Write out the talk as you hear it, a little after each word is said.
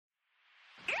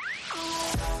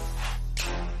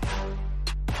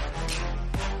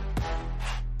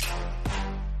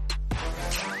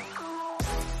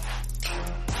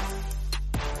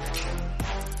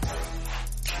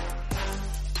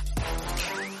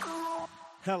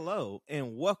Hello,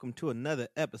 and welcome to another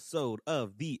episode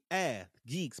of the Ath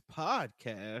Geeks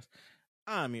podcast.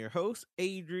 I'm your host,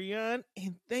 Adrian,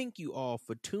 and thank you all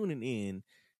for tuning in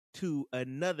to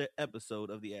another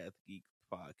episode of the Ath Geeks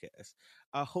podcast.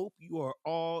 I hope you are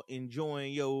all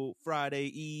enjoying your Friday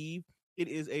Eve. It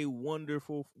is a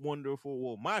wonderful,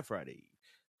 my Friday Eve.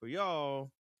 For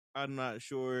y'all, I'm not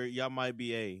sure, y'all might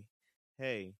be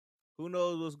hey, who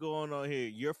knows what's going on here?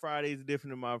 Your Friday is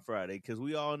different than my Friday because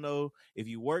we all know if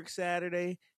you work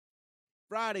Saturday,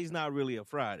 Friday's not really a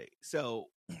Friday. So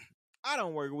I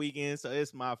don't work weekends, so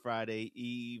it's my Friday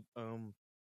Eve.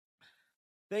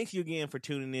 Thanks you again for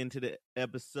tuning in to the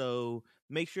episode.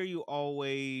 Make sure you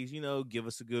always, give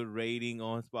us a good rating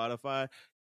on Spotify,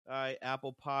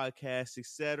 Apple Podcasts,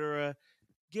 etc.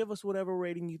 Give us whatever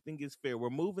rating you think is fair. We're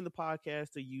moving the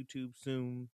podcast to YouTube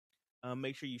soon.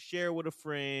 Make sure you share with a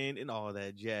friend and all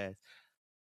that jazz.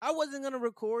 I wasn't gonna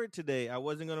record today. I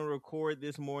wasn't gonna record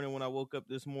this morning when I woke up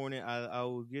this morning. I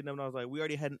was getting up and I was like, we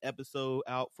already had an episode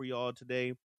out for y'all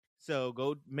today, so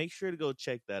go make sure to go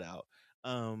check that out.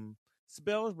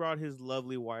 Spells brought his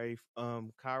lovely wife,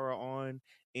 Kyra, on,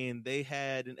 and they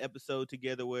had an episode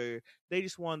together where they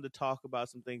just wanted to talk about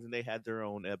some things, and they had their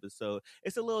own episode.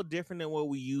 It's a little different than what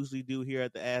we usually do here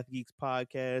at the Ath Geeks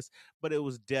podcast, but it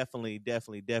was definitely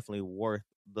worth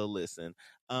the listen.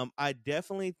 I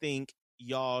definitely think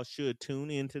y'all should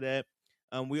tune into that.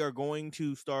 We are going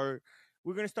to start.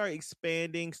 We're going to start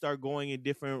expanding, start going in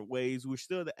different ways. We're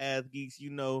still the Ath Geeks,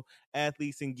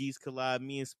 athletes and geeks collide,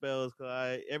 me and Spells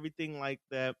collide, everything like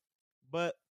that.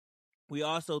 But we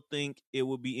also think it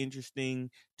would be interesting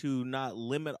to not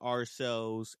limit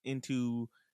ourselves into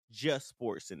just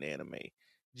sports and anime.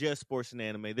 Just sports and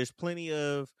anime. There's plenty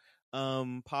of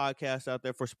podcasts out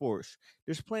there for sports.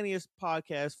 There's plenty of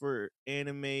podcasts for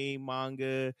anime,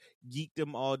 manga, geek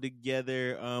them all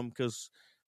together. Because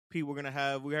people are gonna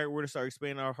have we're gonna start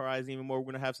expanding our horizon even more.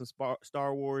 We're gonna have some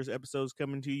Star Wars episodes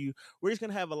coming to you. We're just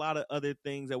gonna have a lot of other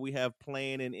things that we have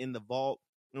planned and in the vault,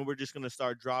 and we're just gonna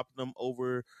start dropping them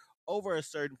over a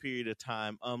certain period of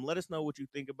time. Let us know what you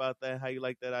think about that, how you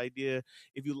like that idea.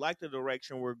 If you like the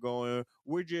direction we're going,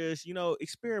 we're just,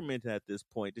 experimenting at this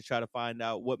point to try to find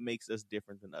out what makes us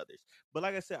different than others. But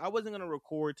like I said, I wasn't going to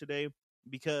record today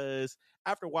because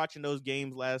after watching those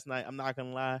games last night, I'm not going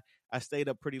to lie, I stayed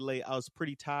up pretty late. I was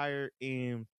pretty tired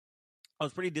and I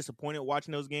was pretty disappointed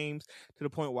watching those games to the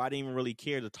point where I didn't even really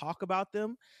care to talk about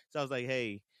them. So I was like,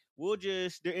 hey,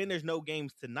 there's no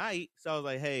games tonight. So I was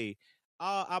like, hey,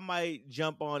 I might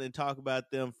jump on and talk about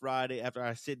them Friday after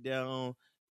I sit down.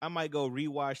 I might go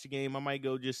rewatch the game. I might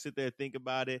go just sit there and think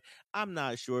about it. I'm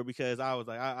not sure because I was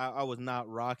like, I was not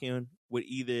rocking with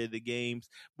either of the games.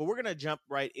 But we're gonna jump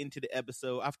right into the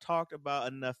episode. I've talked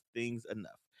about enough things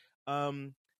enough.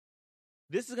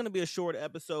 This is going to be a short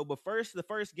episode, but first, the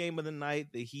first game of the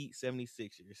night, the Heat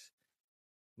 76ers.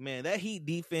 Man, that Heat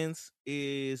defense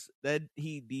is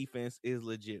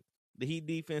legit. The Heat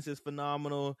defense is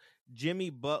phenomenal. Jimmy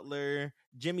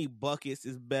Buckets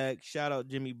is back. Shout out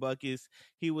Jimmy Buckets.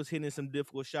 He was hitting some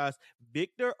difficult shots.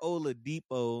 Victor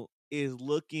Oladipo is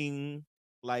looking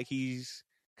like he's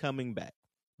coming back.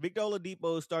 Victor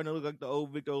Oladipo is starting to look like the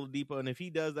old Victor Oladipo, and if he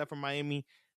does that for Miami,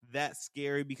 that's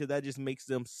scary because that just makes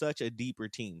them such a deeper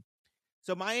team.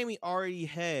 So Miami already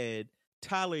had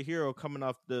Tyler Hero coming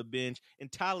off the bench,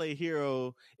 and Tyler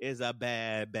Hero is a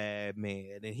bad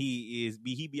man, and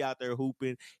he be out there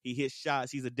hooping. He hits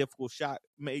shots. He's a difficult shot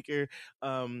maker.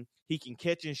 He can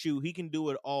catch and shoot. He can do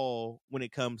it all when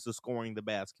it comes to scoring the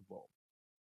basketball.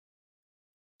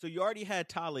 So you already had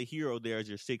Tyler Hero there as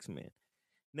your sixth man.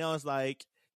 Now it's like,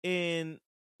 in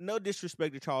no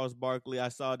disrespect to Charles Barkley, I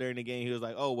saw during the game he was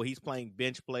like, "Oh, well, he's playing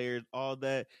bench players, all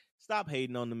that." Stop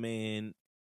hating on the man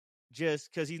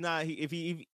just because he's not.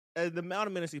 The amount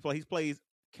of minutes he plays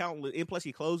countless. And plus,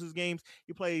 he closes games.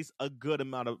 He plays a good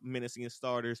amount of minutes against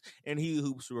starters, and he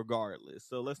hoops regardless.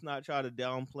 So let's not try to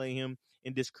downplay him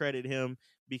and discredit him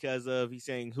because of he's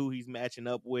saying who he's matching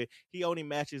up with. He only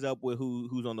matches up with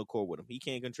who's on the court with him. He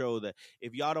can't control that.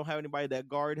 If y'all don't have anybody that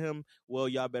guard him, well,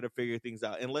 y'all better figure things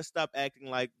out. And let's stop acting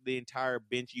like the entire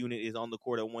bench unit is on the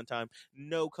court at one time.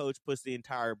 No coach puts the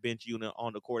entire bench unit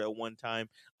on the court at one time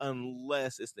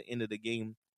unless it's the end of the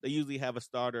game. They usually have a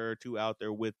starter or two out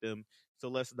there with them. So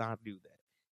let's not do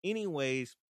that.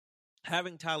 Anyways,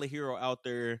 having Tyler Hero out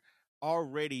there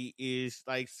already is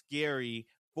like scary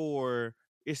for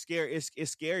it's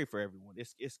scary for everyone.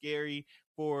 It's scary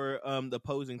for the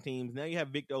opposing teams. Now you have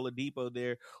Victor Oladipo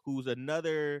there, who's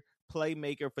another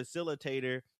playmaker,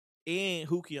 facilitator, and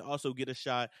who can also get a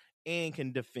shot and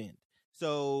can defend.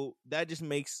 So that just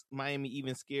makes Miami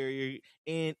even scarier.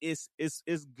 And it's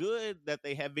good that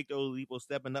they have Victor Oladipo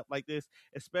stepping up like this,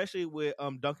 especially with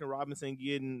Duncan Robinson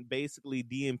getting basically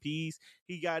DMPs.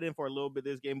 He got in for a little bit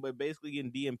this game, but basically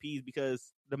getting DMPs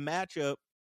because this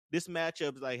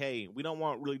matchup is like, hey, we don't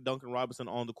want really Duncan Robinson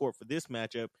on the court for this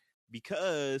matchup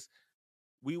because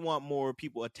we want more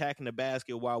people attacking the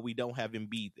basket while we don't have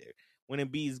Embiid there. When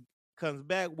Embiid comes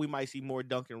back, we might see more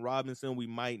Duncan Robinson. We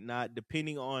might not,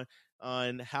 depending on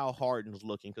how Harden's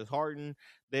looking, because Harden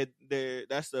that's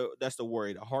the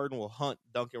worry. Harden will hunt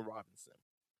Duncan Robinson,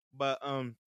 but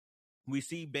we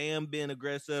see Bam being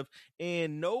aggressive,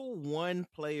 and no one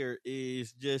player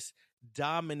is just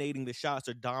dominating the shots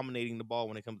or dominating the ball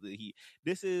when it comes to the Heat.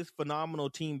 This is phenomenal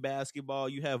team basketball.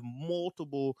 You have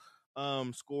multiple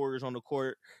scorers on the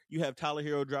court. You have Tyler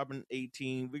Hero dropping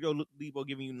 18, Victor Oladipo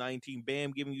giving you 19,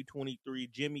 Bam giving you 23,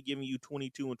 Jimmy giving you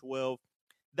 22 and 12.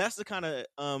 That's the kind of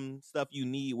stuff you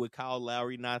need with Kyle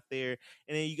Lowry not there.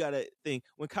 And then you got to think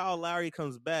when Kyle Lowry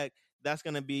comes back, that's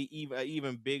going to be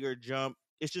even bigger jump.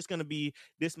 It's just going to be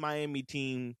this Miami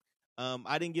team.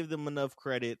 I didn't give them enough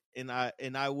credit, and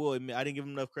I will admit I didn't give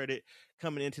them enough credit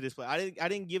coming into this play. I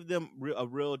didn't give them a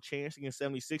real chance against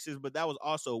 76ers, but that was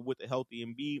also with a healthy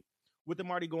Embiid. With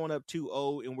them already going up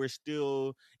 2-0, and we're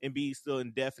still Embiid still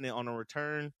indefinite on a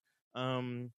return.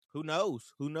 Who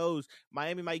knows? Who knows?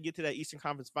 Miami might get to that Eastern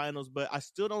Conference Finals, but I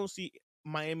still don't see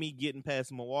Miami getting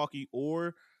past Milwaukee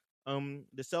or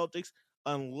the Celtics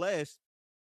unless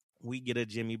we get a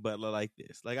Jimmy Butler like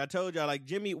this. Like I told y'all, like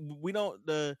Jimmy,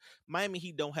 the Miami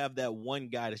Heat don't have that one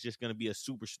guy that's just going to be a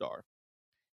superstar.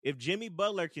 If Jimmy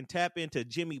Butler can tap into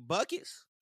Jimmy Buckets,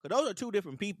 because those are two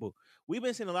different people. We've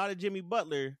been seeing a lot of Jimmy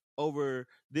Butler over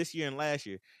this year and last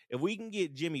year. If we can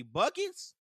get Jimmy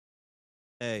Buckets,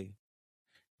 hey,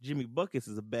 Jimmy Buckets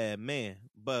is a bad man,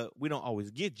 but we don't always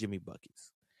get Jimmy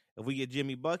Buckets. If we get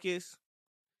Jimmy Buckets,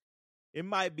 it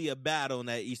might be a battle in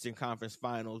that Eastern Conference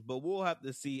Finals, but we'll have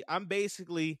to see. I'm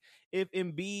basically, if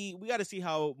Embiid, we got to see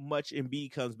how much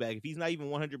Embiid comes back. If he's not even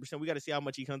 100%, we got to see how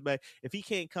much he comes back. If he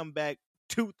can't come back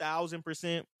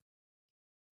 2,000%,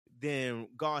 then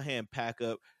go ahead and pack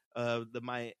up go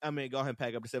ahead and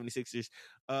pack up the 76ers.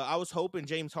 I was hoping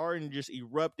James Harden just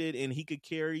erupted and he could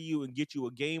carry you and get you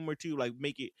a game or two, like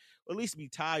make it at least be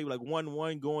tied, like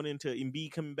 1-1 going into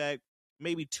Embiid coming back,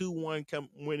 maybe 2-1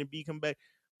 when Embiid come back.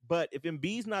 But if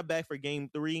Embiid's not back for game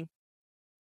 3,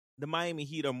 the Miami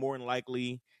Heat are more than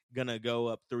likely gonna go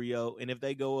up 3-0. And if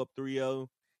they go up 3-0,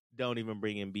 don't even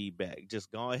bring Embiid back.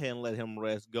 Just go ahead and let him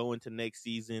rest, go into next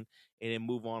season, and then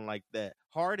move on like that.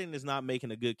 Harden is not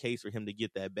making a good case for him to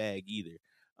get that bag either.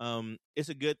 It's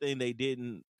a good thing they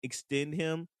didn't extend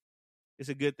him. It's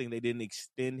a good thing they didn't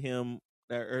extend him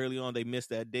that early on. They missed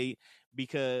that date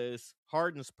because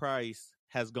Harden's price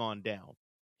has gone down.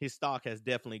 His stock has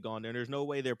definitely gone down. There's no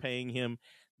way they're paying him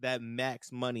that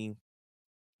max money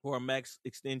for a max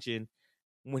extension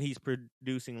when he's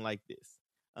producing like this.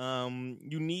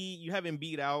 You have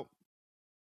Embiid out.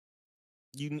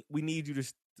 We need you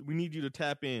to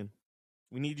tap in.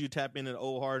 We need you to tap into the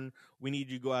old Harden. We need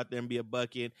you to go out there and be a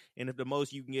bucket. And if the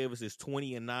most you can give us is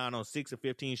 20 and 9 on 6 of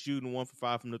 15 shooting, 1 for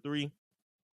 5 from the 3,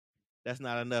 that's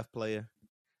not enough, player.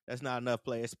 That's not enough,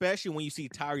 player. Especially when you see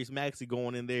Tyrese Maxey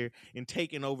going in there and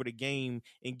taking over the game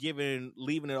and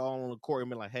leaving it all on the court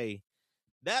and be like, hey,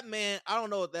 that man, I don't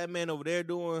know what that man over there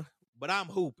doing, but I'm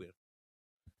hooping.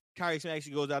 Tyrese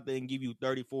Maxey goes out there and give you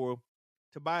 34.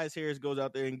 Tobias Harris goes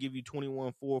out there and give you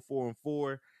 21, 4, 4, and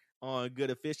 4 on good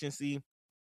efficiency.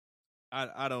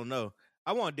 I don't know.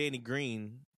 I want Danny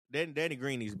Green. Danny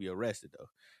Green needs to be arrested though.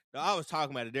 I was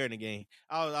talking about it during the game.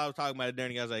 I was talking about it during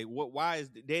the game. I was like, "What? Why is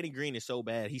Danny Green is so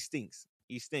bad? He stinks.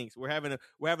 He stinks. We're having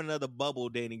another bubble.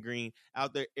 Danny Green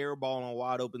out there airballing on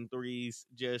wide open threes.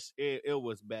 Just it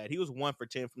was bad. He was 1 for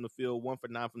 10 from the field, 1 for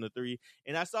 9 from the 3.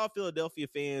 And I saw Philadelphia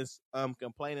fans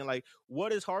complaining like,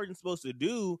 "What is Harden supposed to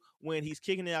do when he's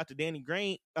kicking it out to Danny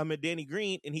Green? Danny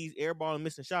Green, and he's airballing,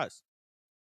 missing shots."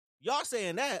 Y'all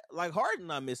saying that like Harden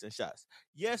not missing shots.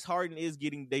 Yes, Harden is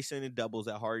they sending doubles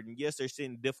at Harden. Yes, they're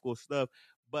sending difficult stuff,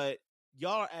 but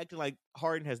y'all are acting like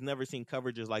Harden has never seen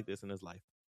coverages like this in his life.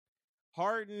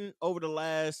 Harden over the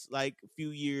last like few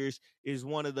years is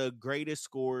one of the greatest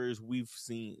scorers we've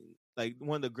seen. Like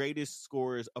one of the greatest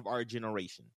scorers of our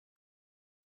generation.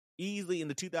 Easily in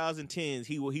the 2010s,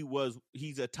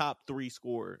 he's a top 3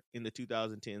 scorer in the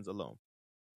 2010s alone.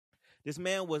 This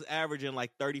man was averaging like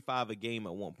 35 a game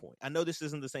at one point. I know this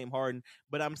isn't the same Harden,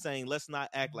 but I'm saying let's not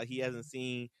act like he hasn't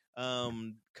seen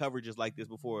coverages like this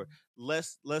before.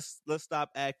 Let's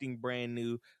stop acting brand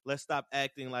new. Let's stop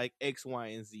acting like X, Y,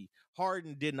 and Z.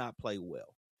 Harden did not play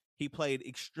well. he played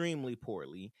extremely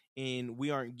poorly, and we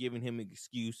aren't giving him an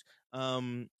excuse.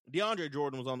 DeAndre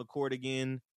Jordan was on the court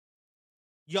again.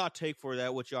 Y'all take for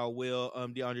that what y'all will.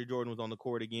 DeAndre Jordan was on the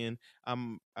court again.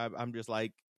 I'm just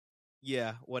like,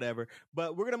 yeah, whatever.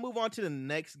 But we're gonna move on to the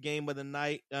next game of the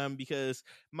night. Because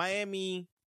Miami,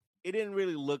 it didn't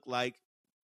really look like,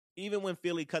 even when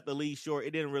Philly cut the lead short,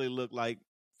 it didn't really look like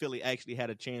Philly actually had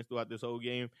a chance throughout this whole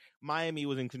game. Miami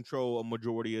was in control a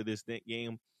majority of this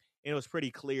game, and it was pretty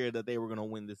clear that they were gonna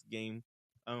win this game.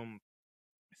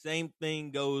 Same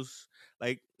thing goes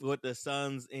like with the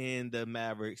Suns and the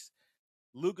Mavericks.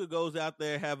 Luka goes out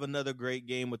there, have another great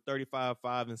game with 35,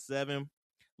 5, and 7.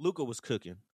 Luka was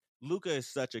cooking. Luka is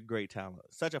such a great talent,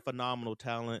 such a phenomenal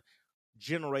talent,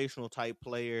 generational type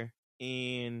player,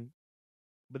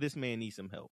 but this man needs some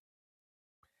help.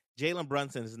 Jalen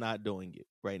Brunson is not doing it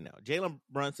right now. Jalen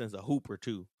Brunson's a hooper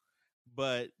too,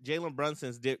 but Jalen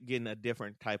Brunson's getting a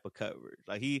different type of coverage.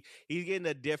 Like he's getting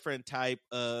a different type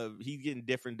of, he's getting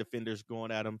different defenders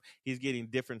going at him. He's getting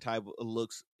different type of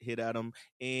looks hit at him,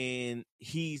 and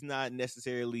he's not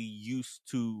necessarily used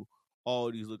to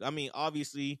all these looks. I mean,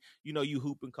 obviously, you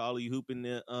hoop in college, you hoop in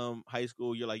the high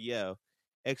school. You're like, yeah,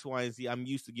 X, Y, and Z. I'm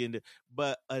used to getting it,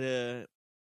 but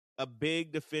a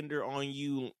big defender on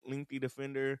you, lengthy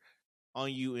defender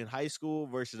on you in high school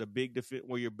versus a big defender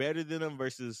where you're better than them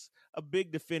versus a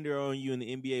big defender on you in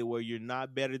the NBA where you're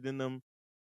not better than them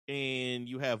and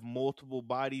you have multiple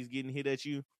bodies getting hit at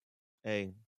you.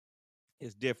 Hey,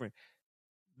 it's different.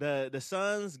 The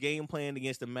Suns game plan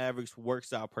against the Mavericks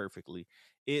works out perfectly.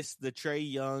 It's the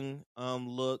Trae Young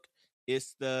look.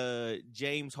 It's the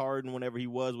James Harden whenever he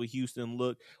was with Houston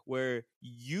look where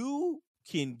you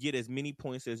can get as many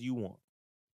points as you want.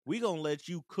 We gonna let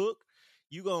you cook.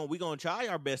 We gonna try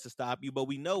our best to stop you, but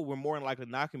we know we're more than likely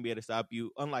not gonna be able to stop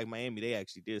you. Unlike Miami, they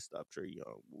actually did stop Trae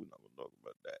Young. We're not gonna talk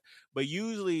about that. But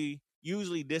usually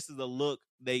this is the look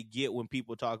they get when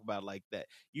people talk about it like that.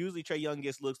 Usually Trae Young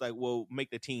gets looks like, well, make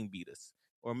the team beat us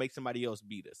or make somebody else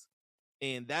beat us.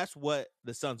 And that's what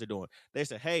the Suns are doing. They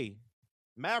say, hey,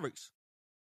 Mavericks,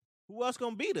 who else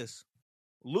gonna beat us?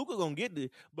 Luka gonna get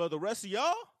it, but the rest of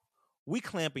y'all, we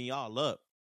clamping y'all up.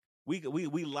 We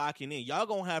locking in. Y'all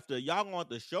gonna have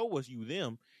to show us you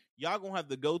them. Y'all gonna have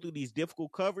to go through these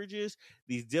difficult coverages,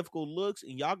 these difficult looks,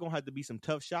 and y'all gonna have to be some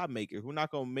tough shot makers. We're not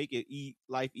gonna make it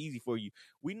life easy for you.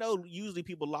 We know usually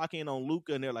people lock in on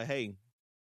Luka and they're like, hey,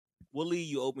 we'll leave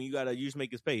you open. You just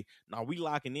make us pay. Now we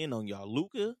locking in on y'all.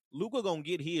 Luka gonna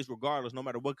get his regardless, no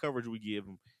matter what coverage we give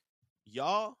him.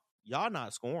 Y'all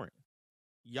not scoring.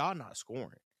 Y'all not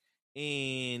scoring.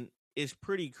 And it's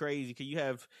pretty crazy because you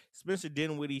have Spencer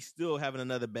Dinwiddie still having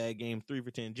another bad game, 3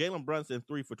 for 10. Jalen Brunson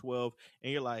 3 for 12,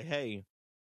 and you're like, hey,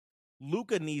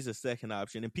 Luka needs a second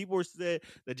option. And people said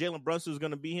that Jalen Brunson was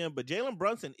going to be him, but Jalen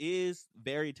Brunson is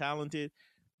very talented,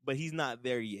 but he's not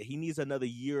there yet. He needs another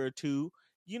year or two,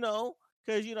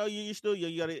 because you got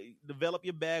to develop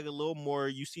your bag a little more.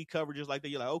 You see coverages like that,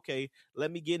 you're like, okay, let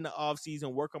me get in the off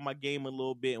season, work on my game a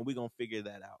little bit, and we're gonna figure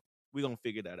that out.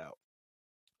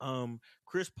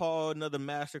 Chris Paul, another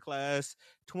masterclass,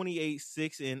 28,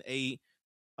 6, and 8.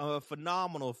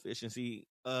 Phenomenal efficiency.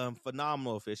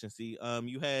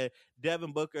 You had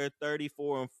Devin Booker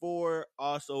 34 and 4,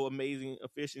 also amazing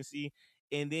efficiency.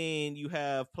 And then you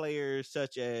have players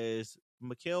such as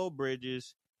Mikal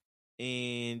Bridges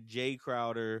and Jay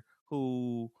Crowder,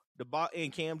 and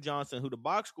Cam Johnson, who the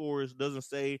box scores doesn't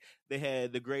say they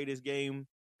had the greatest game,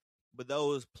 but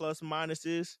those plus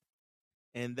minuses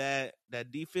and that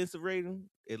defensive rating,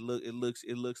 it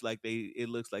looks like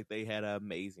they had an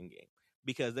amazing game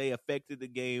because they affected the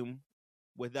game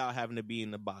without having to be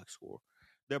in the box score.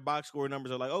 Their box score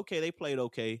numbers are like, okay, they played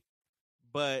okay,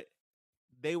 but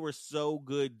they were so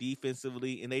good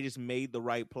defensively and they just made the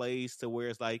right plays to where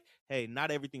it's like, hey,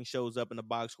 not everything shows up in the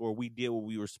box score. We did what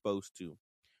we were supposed to.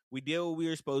 Which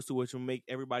will make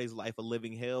everybody's life a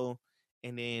living hell.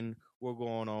 And then we're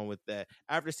going on with that.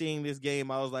 After seeing this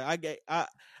game, I was like,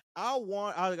 I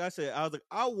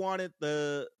wanted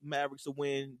the Mavericks to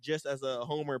win just as a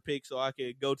homer pick so I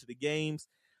could go to the games,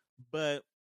 but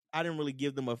I didn't really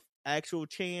give them a actual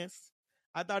chance.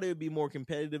 I thought it would be more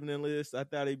competitive than this. I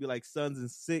thought it'd be like Suns in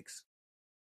 6.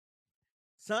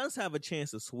 Suns have a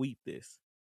chance to sweep this.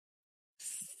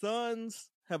 Suns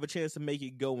have a chance to make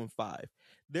it go in 5.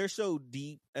 They're so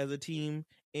deep as a team,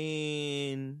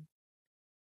 and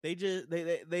there's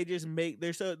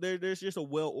just a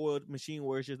well-oiled machine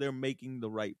where it's just they're making the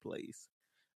right plays.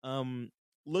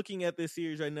 Looking at this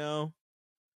series right now,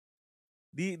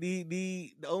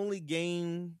 the only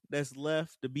game that's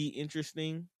left to be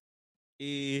interesting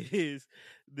is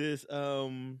this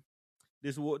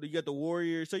You got the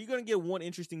Warriors, so you're gonna get one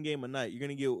interesting game a night. You're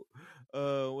gonna get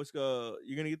you're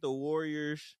gonna get the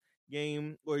Warriors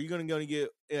game, or you're gonna get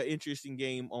an interesting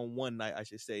game on one night, I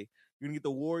should say. You're gonna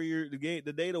get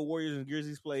the day the Warriors and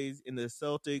Grizzlies plays, in the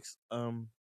Celtics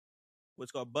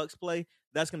Bucks play.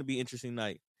 That's gonna be an interesting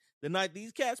night. The night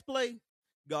these cats play,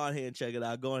 go ahead and check it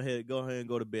out. Go ahead and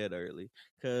go to bed early,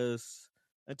 because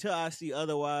until I see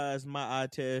otherwise, my eye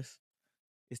test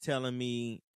is telling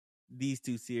me these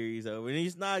two series over. And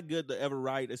it's not good to ever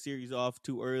write a series off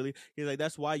too early. He's like,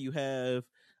 that's why you have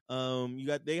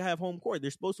they have home court. They're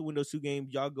supposed to win those two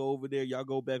games. Y'all go over there, y'all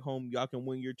go back home, y'all can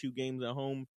win your two games at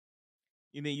home.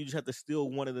 And then you just have to steal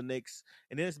one of the next,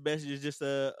 and then it's best is just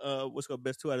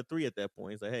best 2 out of 3 at that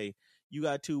point. It's like, hey, you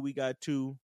got 2, we got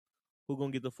 2. Who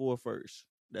gonna get the 4 first?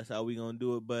 That's how we gonna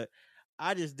do it. But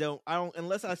I don't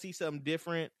unless I see something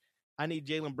different. I need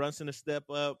Jalen Brunson to step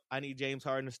up. I need James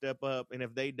Harden to step up. And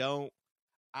if they don't,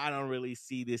 I don't really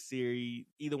see this series,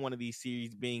 either one of these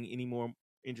series, being any more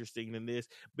interesting than this.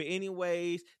 But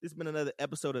anyways, this has been another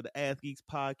episode of the Ath Geeks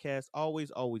podcast. Always,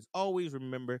 always, always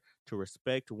remember to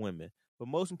respect women. But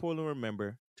most importantly,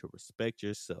 remember to respect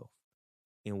yourself.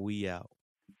 And we out.